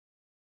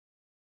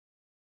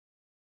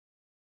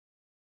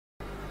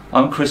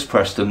I'm Chris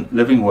Preston,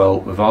 Living Well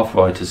with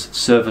Arthritis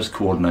Service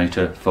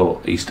Coordinator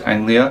for East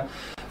Anglia.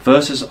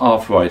 Versus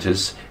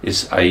Arthritis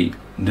is the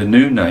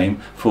new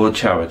name for a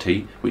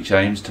charity which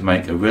aims to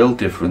make a real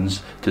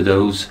difference to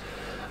those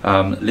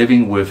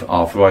living with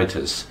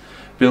arthritis,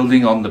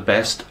 building on the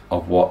best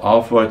of what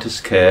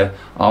Arthritis Care,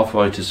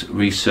 Arthritis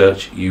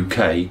Research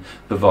UK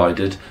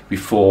provided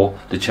before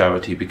the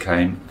charity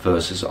became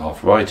Versus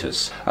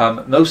Arthritis.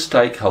 Most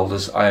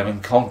stakeholders I am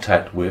in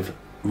contact with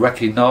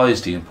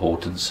recognise the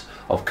importance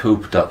of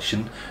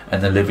co-production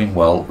and the Living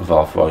Well with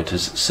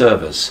Arthritis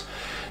service.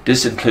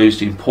 This includes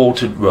the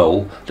important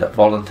role that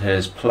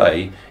volunteers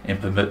play in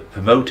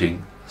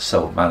promoting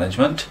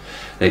self-management.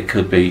 It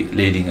could be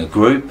leading a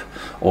group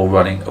or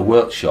running a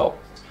workshop.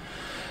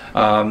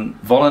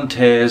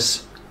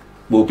 Volunteers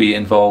will be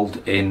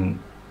involved in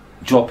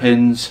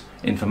drop-ins,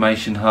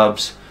 information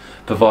hubs,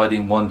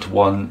 providing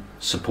one-to-one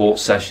support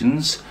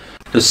sessions.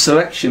 The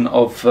selection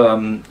of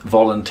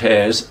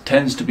volunteers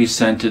tends to be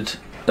centred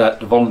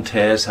that the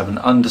volunteers have an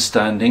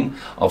understanding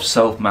of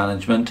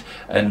self-management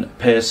and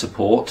peer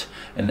support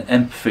and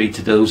empathy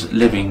to those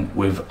living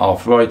with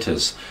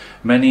arthritis.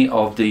 Many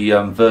of the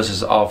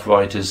Versus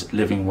Arthritis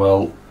Living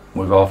Well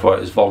with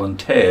Arthritis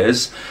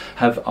volunteers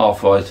have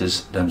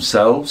arthritis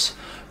themselves,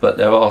 but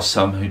there are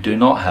some who do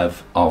not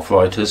have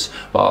arthritis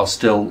but are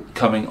still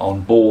coming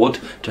on board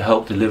to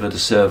help deliver the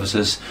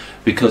services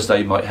because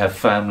they might have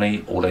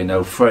family or they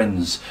know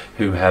friends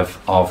who have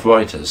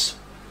arthritis.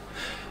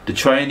 The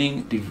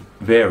training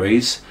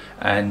varies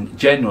and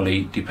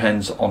generally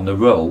depends on the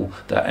role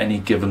that any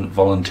given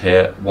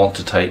volunteer wants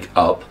to take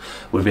up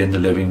within the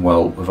Living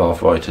Well with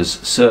Arthritis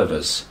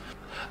service.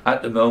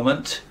 At the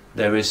moment,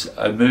 there is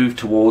a move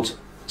towards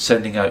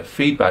sending out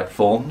feedback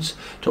forms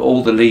to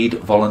all the lead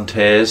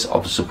volunteers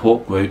of the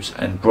support groups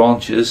and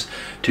branches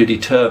to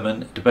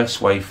determine the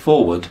best way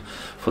forward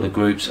for the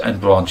groups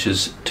and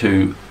branches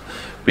to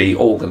be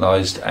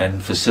organised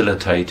and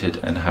facilitated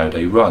and how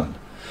they run.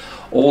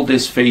 All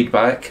this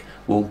feedback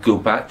will go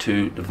back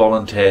to the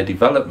volunteer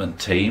development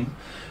team,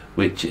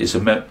 which is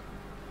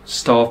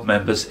staff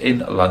members in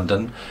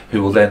London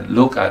who will then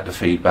look at the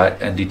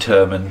feedback and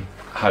determine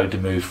how to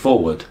move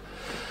forward.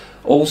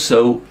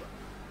 Also,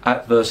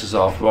 at Versus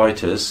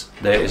Arthritis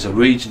there is a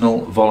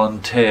regional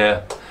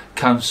volunteer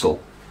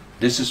council.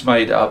 This is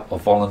made up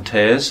of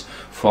volunteers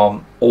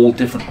from all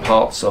different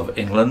parts of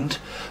England,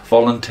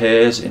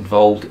 volunteers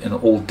involved in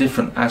all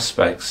different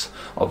aspects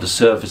of the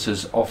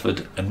services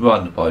offered and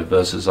run by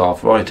Versus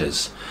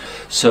Arthritis.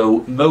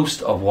 So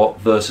most of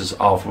what Versus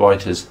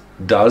Arthritis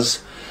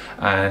does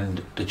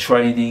and the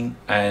training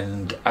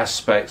and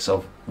aspects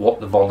of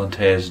what the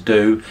volunteers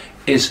do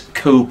is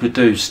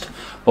co-produced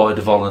by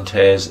the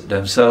volunteers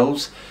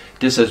themselves.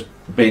 This has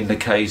been the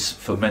case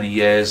for many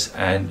years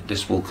and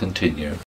this will continue.